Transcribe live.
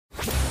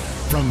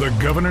From the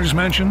governor's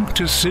mansion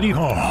to City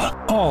Hall,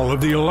 all of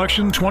the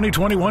election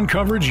 2021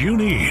 coverage you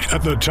need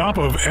at the top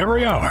of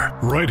every hour,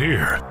 right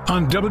here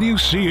on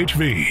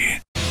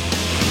WCHV. Don't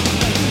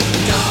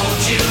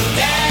you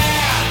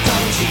dare,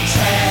 don't you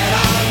tread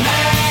on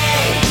me,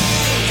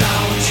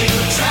 don't you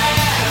tread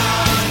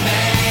on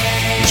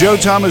me. Joe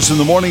Thomas in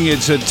the morning.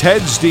 It's a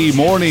Ted's D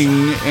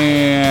morning,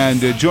 and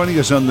joining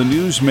us on the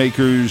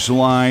Newsmakers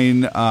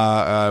line,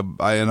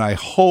 and I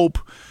hope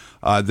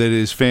that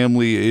his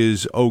family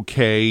is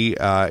okay.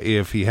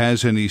 If he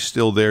has any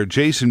still there,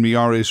 Jason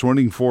Miyares,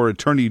 running for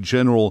Attorney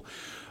General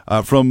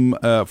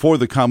for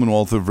the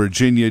Commonwealth of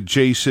Virginia.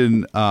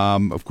 Jason,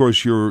 of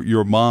course,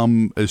 your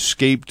mom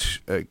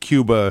escaped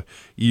Cuba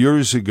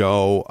years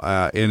ago,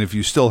 and if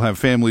you still have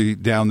family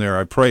down there,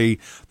 I pray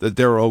that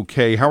they're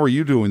okay. How are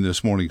you doing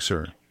this morning,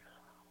 sir?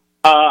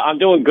 I'm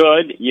doing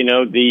good. You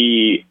know,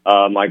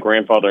 my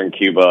grandfather in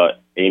Cuba,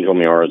 Angel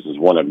Miyares, is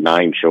one of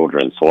 9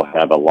 children, so I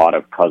have a lot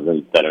of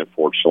cousins that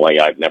unfortunately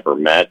I've never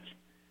met,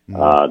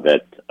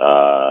 that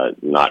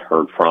not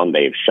heard from.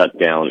 They've shut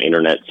down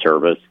internet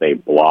service.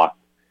 They've blocked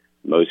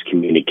most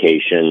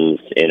communications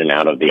in and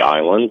out of the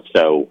island.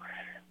 So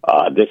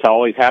this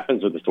always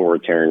happens with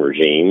authoritarian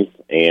regimes,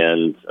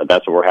 and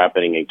that's what we're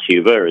happening in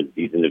Cuba.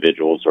 These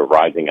individuals are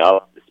rising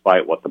up,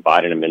 despite what the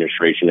Biden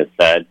administration has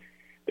said.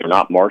 They're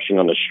not marching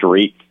on the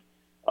streets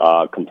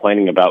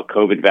complaining about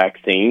COVID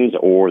vaccines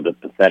or the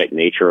pathetic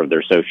nature of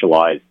their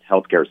socialized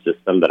healthcare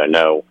system that I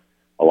know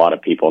a lot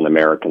of people in the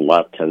American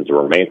left tends to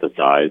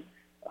romanticize.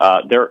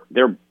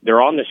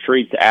 They're on the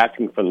streets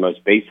asking for the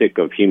most basic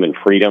of human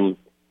freedom,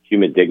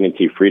 human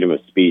dignity, freedom of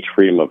speech,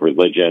 freedom of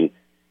religion,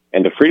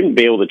 and the freedom to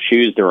be able to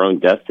choose their own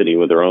destiny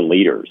with their own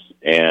leaders.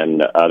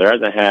 And there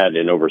hasn't had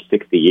in over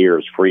 60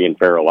 years free and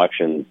fair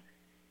elections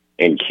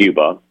in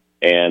Cuba.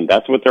 And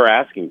that's what they're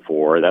asking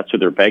for. That's what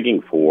they're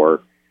begging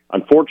for.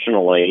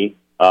 Unfortunately,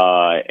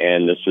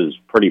 and this is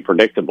pretty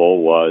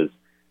predictable,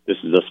 this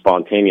is a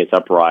spontaneous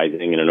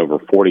uprising in over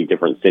 40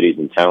 different cities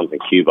and towns in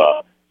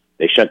Cuba.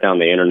 They shut down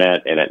the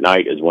internet, and at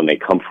night is when they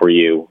come for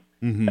you.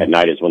 Mm-hmm. At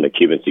night is when the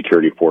Cuban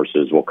security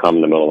forces will come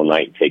in the middle of the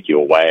night and take you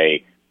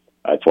away.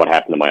 It's what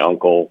happened to my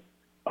uncle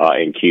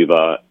in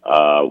Cuba,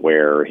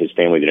 where his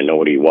family didn't know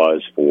what he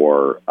was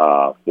for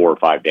 4 or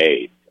 5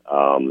 days.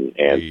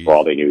 And for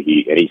all they knew,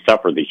 he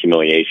suffered the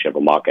humiliation of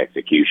a mock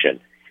execution.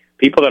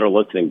 People that are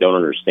listening don't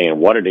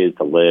understand what it is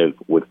to live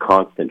with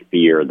constant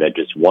fear that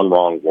just one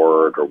wrong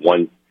word or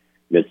one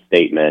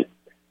misstatement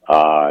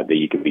that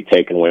you can be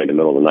taken away in the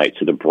middle of the night.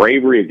 So the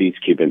bravery of these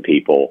Cuban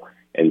people,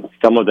 and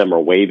some of them are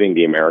waving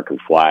the American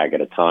flag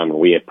at a time when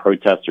we have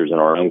protesters in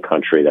our own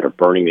country that are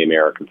burning the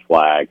American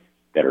flag,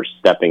 that are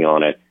stepping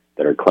on it,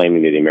 that are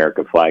claiming that the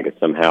American flag is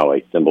somehow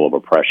a symbol of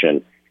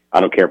oppression.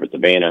 I don't care if it's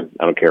Havana.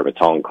 I don't care if it's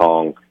Hong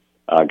Kong.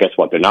 Guess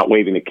what? They're not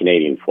waving the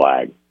Canadian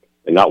flag.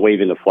 They're not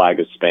waving the flag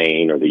of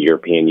Spain or the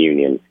European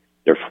Union.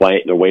 They're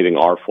waving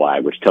our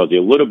flag, which tells you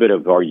a little bit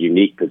of our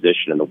unique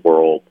position in the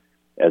world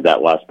as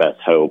that last best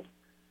hope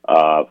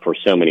for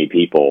so many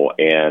people.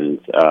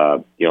 And,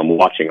 I'm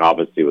watching,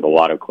 obviously, with a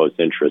lot of close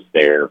interest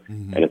there.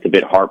 Mm-hmm. And it's a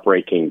bit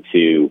heartbreaking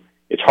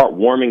it's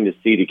heartwarming to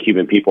see the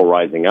Cuban people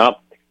rising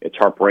up. It's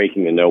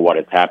heartbreaking to know what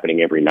is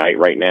happening every night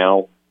right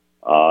now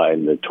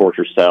in the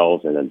torture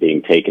cells and then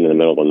being taken in the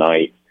middle of the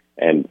night.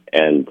 And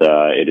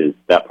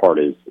that part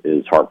is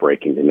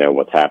heartbreaking to know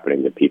what's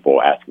happening to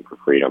people asking for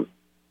freedom.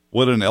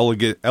 What an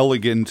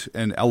elegant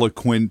and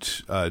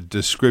eloquent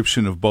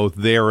description of both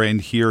there and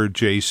here,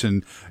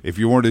 Jason. If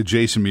you weren't a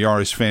Jason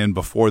Miyares fan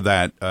before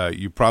that,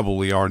 you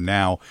probably are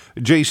now.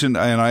 Jason,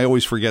 and I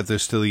always forget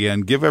this to the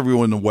end, give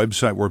everyone the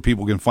website where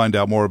people can find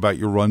out more about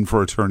your run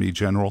for Attorney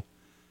General.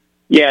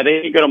 Yeah,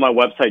 they can go to my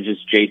website,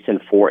 just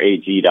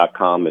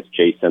jason4ag.com. It's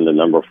Jason, the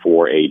number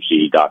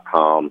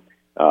 4ag.com.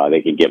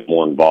 They can get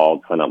more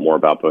involved, find out more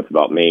about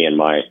me and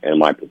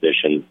my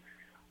positions.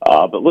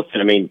 But listen,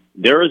 I mean,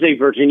 there is a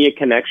Virginia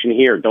connection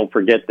here. Don't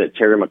forget that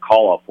Terry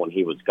McAuliffe, when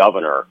he was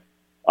governor,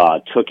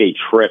 took a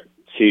trip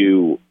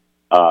to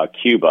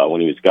Cuba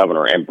when he was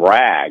governor and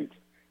bragged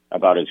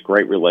about his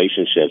great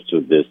relationships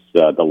with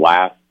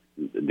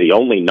the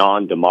only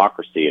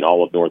non-democracy in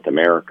all of North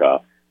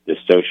America, this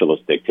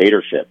socialist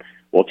dictatorship.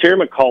 Well, Terry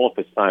McAuliffe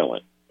is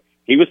silent.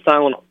 He was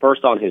silent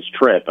first on his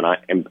trip,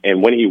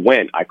 and when he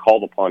went, I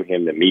called upon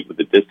him to meet with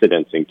the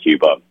dissidents in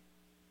Cuba,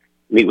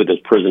 meet with those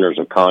prisoners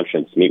of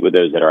conscience, meet with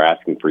those that are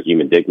asking for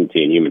human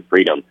dignity and human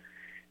freedom.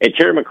 And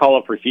Terry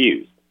McAuliffe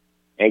refused.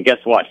 And guess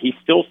what? He's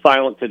still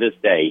silent to this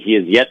day. He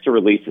has yet to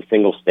release a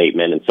single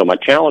statement. And so my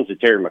challenge to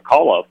Terry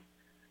McAuliffe,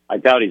 I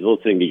doubt he's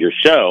listening to your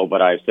show,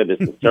 but I've said this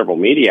in several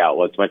media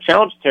outlets. My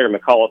challenge to Terry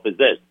McAuliffe is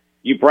this.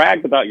 You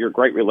bragged about your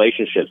great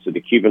relationships with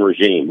the Cuban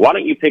regime. Why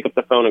don't you pick up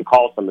the phone and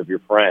call some of your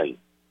friends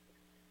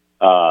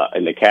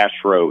and the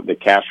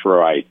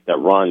Castroites that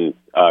run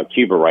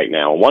Cuba right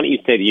now? And why don't you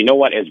say, you know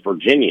what, as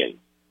Virginians,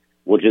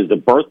 which is the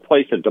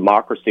birthplace of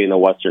democracy in the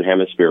Western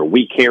Hemisphere,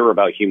 we care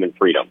about human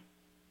freedom.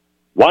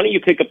 Why don't you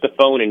pick up the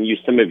phone and use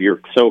some of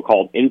your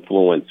so-called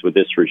influence with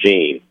this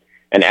regime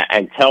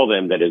and tell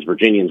them that as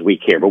Virginians we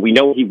care? But we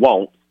know he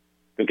won't,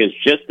 because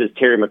just as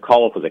Terry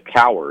McAuliffe was a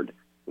coward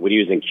when he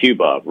was in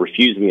Cuba,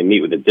 refusing to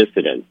meet with the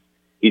dissidents.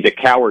 He's a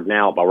coward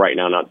now by right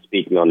now not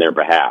speaking on their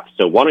behalf.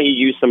 So why don't you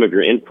use some of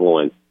your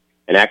influence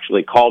and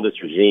actually call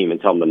this regime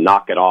and tell them to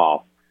knock it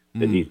off?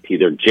 That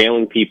they're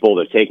jailing people,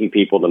 they're taking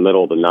people in the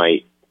middle of the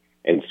night.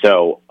 And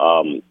so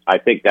I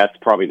think that's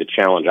probably the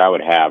challenge I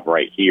would have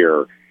right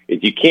here, is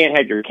you can't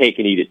have your cake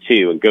and eat it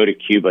too and go to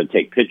Cuba and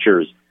take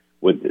pictures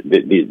with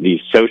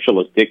these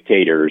socialist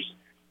dictators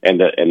and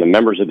the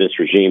members of this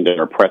regime that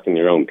are oppressing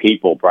their own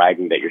people,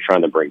 bragging that you're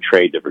trying to bring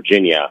trade to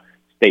Virginia.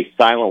 Stay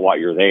silent while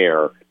you're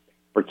there.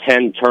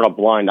 Pretend, turn a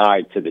blind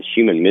eye to the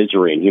human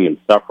misery and human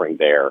suffering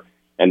there.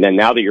 And then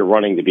now that you're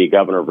running to be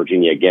governor of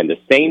Virginia again, the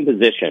same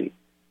position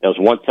that was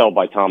once held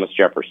by Thomas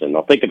Jefferson.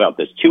 Now think about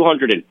this.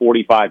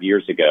 245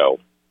 years ago,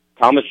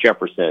 Thomas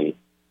Jefferson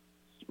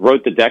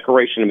wrote the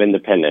Declaration of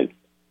Independence,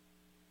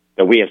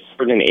 that we have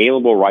certain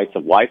inalienable rights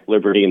of life,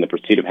 liberty, and the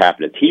pursuit of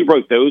happiness. He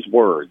wrote those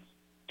words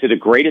to the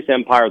greatest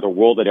empire the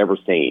world had ever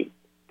seen.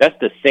 That's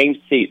the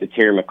same seat that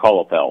Terry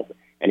McAuliffe held.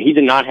 And he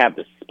did not have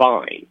the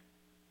spine.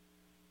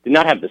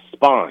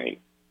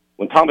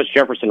 When Thomas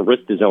Jefferson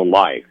risked his own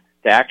life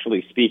to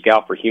actually speak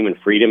out for human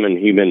freedom and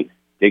human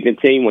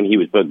dignity when he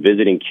was both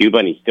visiting Cuba,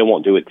 and he still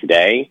won't do it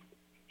today.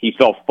 He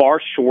fell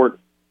far short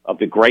of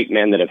the great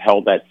men that have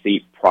held that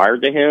seat prior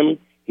to him.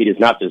 He does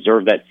not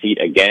deserve that seat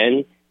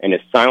again, and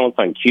his silence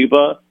on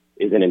Cuba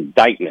is an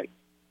indictment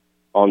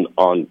on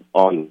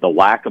the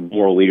lack of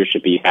moral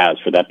leadership he has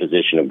for that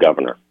position of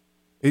governor.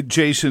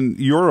 Jason,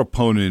 your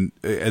opponent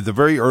at the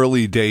very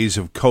early days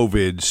of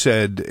COVID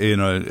said in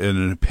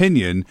an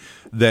opinion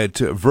that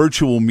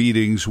virtual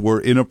meetings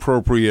were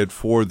inappropriate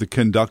for the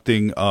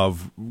conducting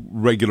of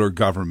regular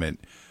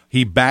government.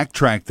 He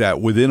backtracked that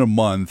within a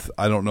month.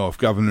 I don't know if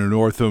Governor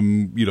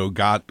Northam,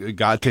 got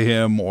to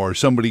him or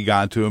somebody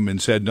got to him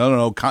and said,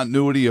 no,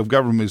 continuity of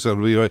government.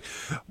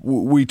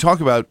 We talk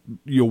about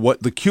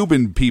what the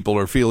Cuban people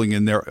are feeling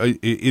in their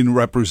in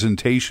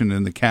representation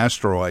in the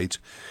Castroites.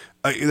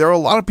 There are a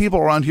lot of people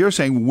around here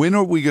saying, when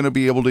are we going to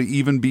be able to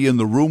even be in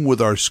the room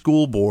with our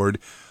school board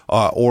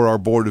or our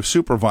board of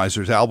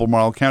supervisors?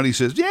 Albemarle County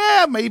says,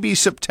 yeah, maybe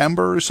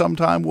September or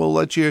sometime we'll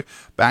let you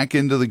back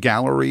into the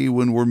gallery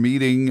when we're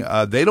meeting.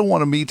 They don't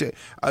want to meet.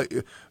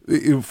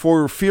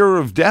 For fear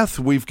of death,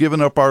 we've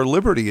given up our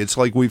liberty. It's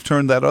like we've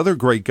turned that other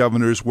great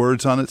governor's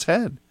words on its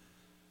head.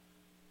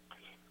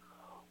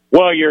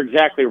 Well, you're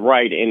exactly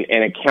right,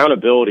 and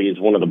accountability is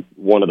one of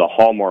the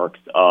hallmarks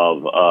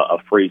of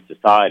a free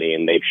society,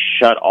 and they've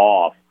shut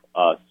off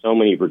so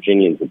many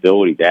Virginians'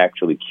 ability to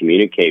actually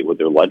communicate with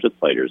their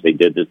legislators. They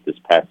did this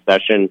past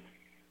session,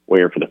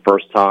 where for the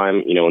first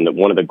time, and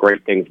one of the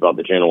great things about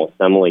the General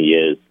Assembly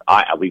is,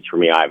 at least for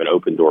me, I have an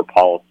open door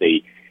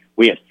policy.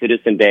 We have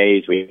citizen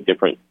days. We have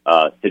different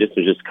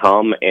citizens just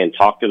come and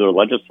talk to their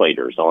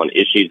legislators on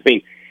issues. I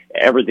mean,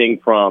 everything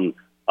from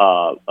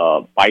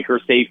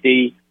biker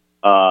safety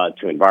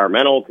to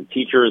environmental, to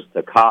teachers,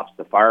 to cops,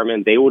 to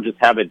firemen. They will just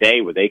have a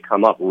day where they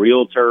come up,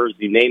 realtors,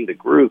 you name the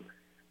group.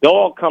 They'll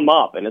all come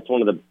up, and it's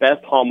one of the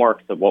best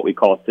hallmarks of what we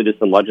call a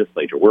citizen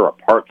legislature. We're a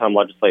part-time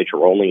legislature.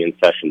 We're only in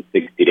session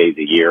 60 days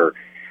a year,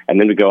 and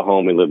then we go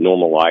home and live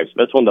normal lives.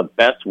 That's one of the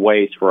best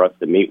ways for us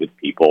to meet with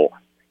people.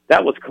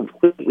 That was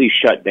completely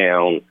shut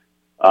down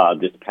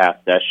this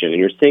past session, and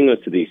you're seeing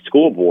this to these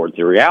school boards.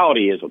 The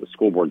reality is what the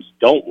school boards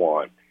don't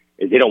want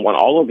is they don't want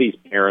all of these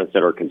parents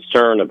that are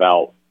concerned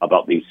about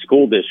these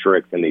school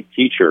districts and these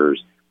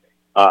teachers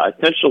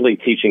essentially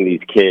teaching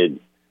these kids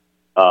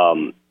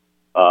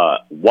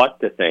what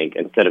to think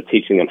instead of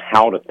teaching them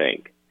how to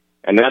think.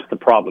 And that's the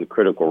problem with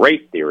critical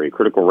race theory.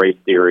 Critical race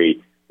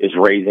theory is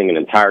raising an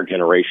entire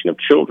generation of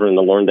children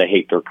to learn to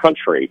hate their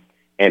country.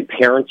 And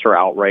parents are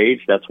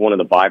outraged. That's one of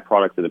the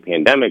byproducts of the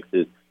pandemics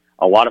is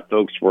a lot of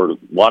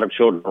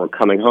children were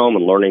coming home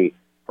and learning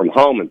from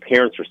home, and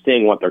parents are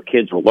seeing what their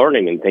kids were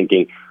learning and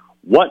thinking,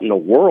 what in the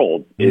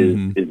world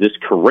is this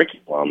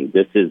curriculum?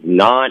 This is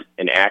not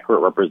an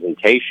accurate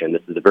representation.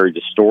 This is a very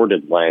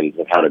distorted lens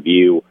of how to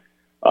view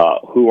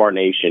who our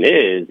nation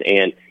is.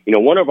 And,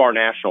 one of our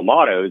national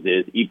mottos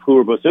is e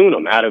pluribus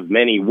unum, out of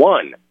many,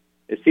 one.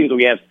 It seems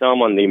we have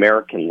some on the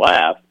American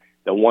left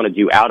that want to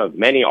do out of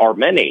many are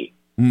many.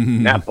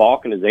 Mm-hmm. That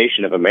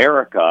balkanization of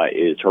America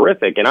is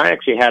horrific. And I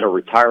actually had a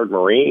retired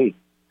Marine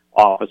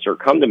officer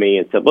come to me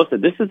and said,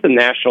 listen, this is a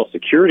national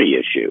security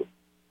issue.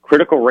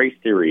 Critical race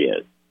theory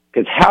is.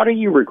 Because how do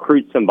you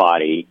recruit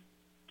somebody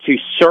to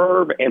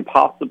serve and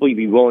possibly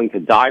be willing to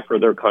die for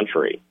their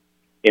country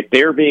if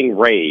they're being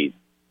raised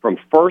from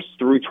 1st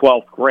through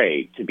 12th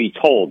grade to be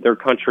told their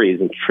country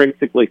is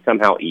intrinsically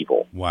somehow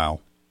evil?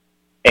 Wow.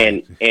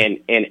 And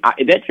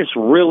that just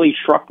really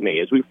struck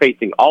me as we're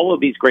facing all of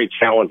these great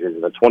challenges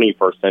in the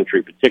 21st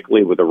century,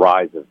 particularly with the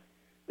rise of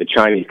the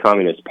Chinese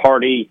Communist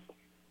Party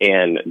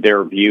and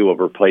their view of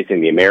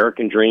replacing the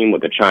American dream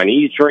with the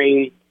Chinese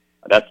dream.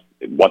 That's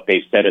what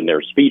they've said in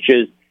their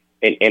speeches.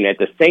 And at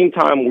the same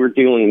time we're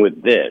dealing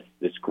with this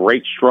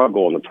great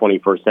struggle in the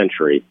 21st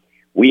century,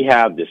 we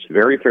have this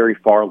very, very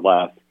far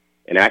left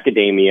in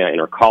academia, in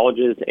our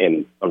colleges,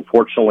 and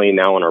unfortunately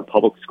now in our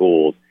public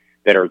schools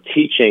that are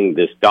teaching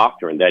this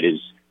doctrine that is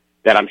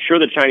that I'm sure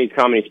the Chinese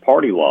Communist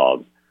Party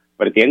loves,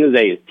 but at the end of the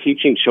day is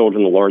teaching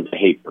children to learn to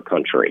hate their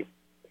country.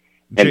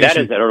 And that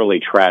is utterly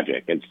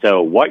tragic. And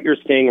so what you're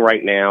seeing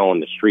right now on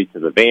the streets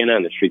of Havana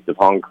and the streets of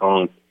Hong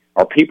Kong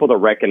are people that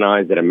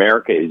recognize that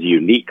America is a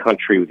unique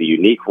country with a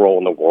unique role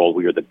in the world.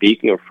 We are the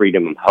beacon of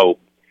freedom and hope.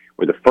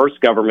 We're the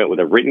first government with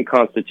a written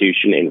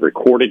constitution and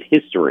recorded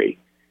history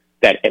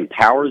that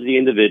empowers the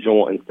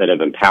individual instead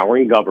of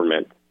empowering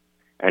government.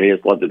 And it has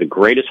led to the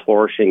greatest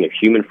flourishing of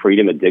human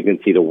freedom and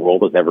dignity the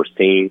world has ever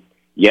seen.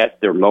 Yes,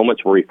 there are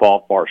moments where we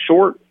fall far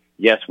short.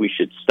 Yes, we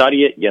should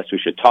study it. Yes, we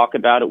should talk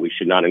about it. We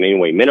should not in any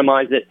way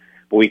minimize it.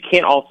 But we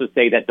can't also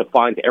say that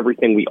defines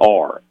everything we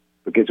are,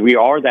 because we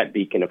are that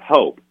beacon of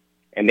hope.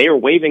 And they are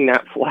waving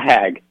that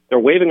flag. They're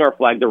waving our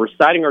flag. They're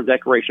reciting our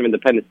Declaration of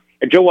Independence.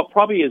 And, Joe, what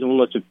probably is one of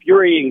the most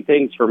infuriating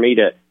things for me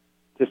to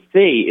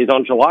see is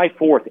on July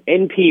 4th,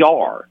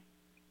 NPR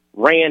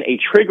ran a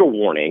trigger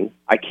warning,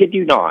 I kid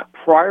you not,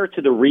 prior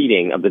to the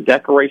reading of the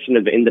Declaration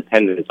of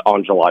Independence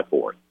on July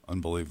 4th.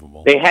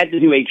 Unbelievable. They had to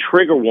do a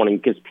trigger warning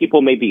because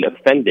people may be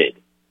offended.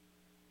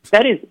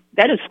 That is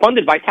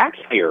funded by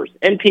taxpayers.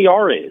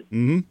 NPR is.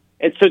 Mm-hmm.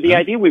 And so the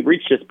idea we've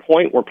reached this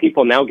point where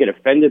people now get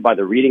offended by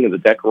the reading of the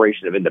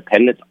Declaration of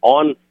Independence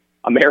on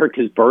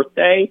America's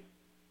birthday,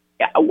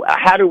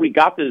 how do we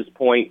got to this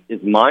point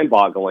is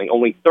mind-boggling.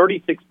 Only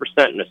 36%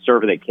 in a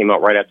survey that came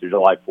out right after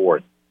July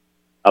 4th,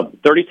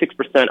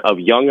 36% of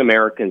young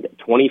Americans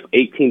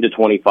 18 to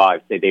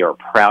 25 say they are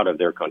proud of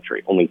their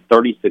country. Only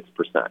 36%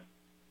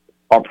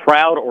 are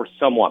proud or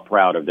somewhat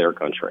proud of their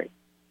country.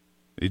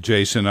 Hey,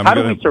 Jason, how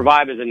do we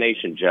survive as a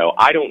nation, Joe?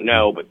 I don't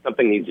know, but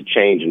something needs to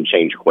change and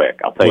change quick.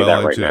 I'll tell you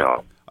that right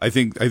now. I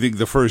think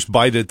the first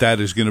bite at that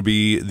is going to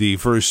be the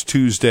first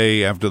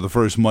Tuesday after the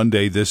first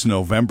Monday this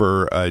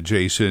November,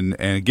 Jason.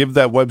 And give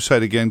that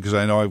website again, because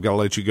I know I've got to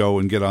let you go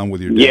and get on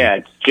with your day. Yeah,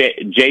 it's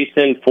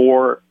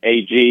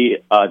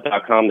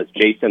jason4ag.com. That's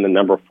Jason, the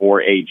number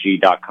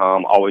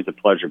 4ag.com. Always a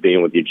pleasure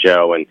being with you,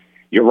 Joe. And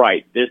you're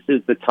right. This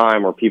is the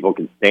time where people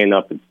can stand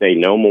up and say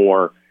no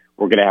more.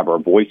 We're going to have our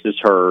voices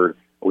heard.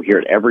 We hear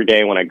it every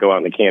day when I go out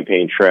on the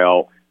campaign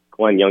trail.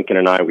 Glenn Youngkin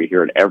and I, we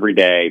hear it every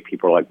day.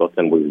 People are like,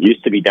 listen, we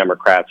used to be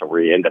Democrats or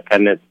we're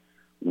independents.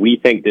 We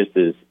think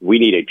we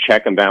need a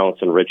check and balance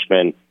in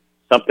Richmond.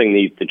 Something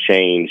needs to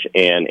change.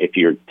 And if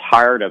you're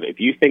tired of,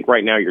 if you think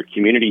right now your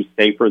community is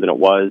safer than it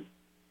was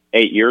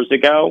 8 years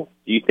ago,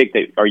 do you think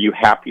are you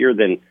happier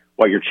than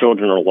what your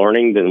children are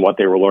learning than what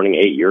they were learning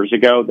 8 years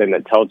ago? Then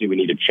that tells you we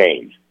need to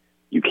change.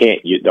 You can't,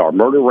 our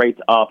murder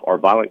rate's up, our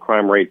violent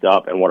crime rate's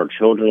up, and what our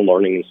children are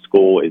learning in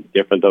school is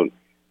different than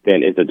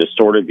it's a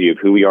distorted view of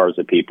who we are as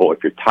a people.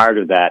 If you're tired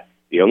of that,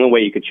 the only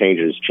way you could change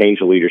it is change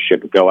the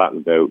leadership and go out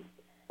and vote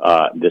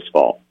this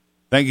fall.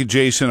 Thank you,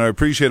 Jason. I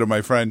appreciate it,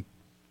 my friend.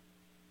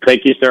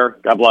 Thank you, sir.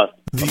 God bless.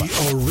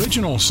 The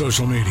original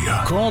social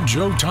media. Call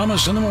Joe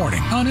Thomas in the morning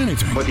on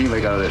anything. What do you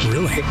make out of this?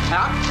 Really?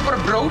 What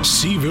a bro.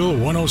 Seville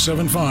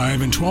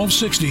 107.5 and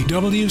 1260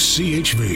 WCHV.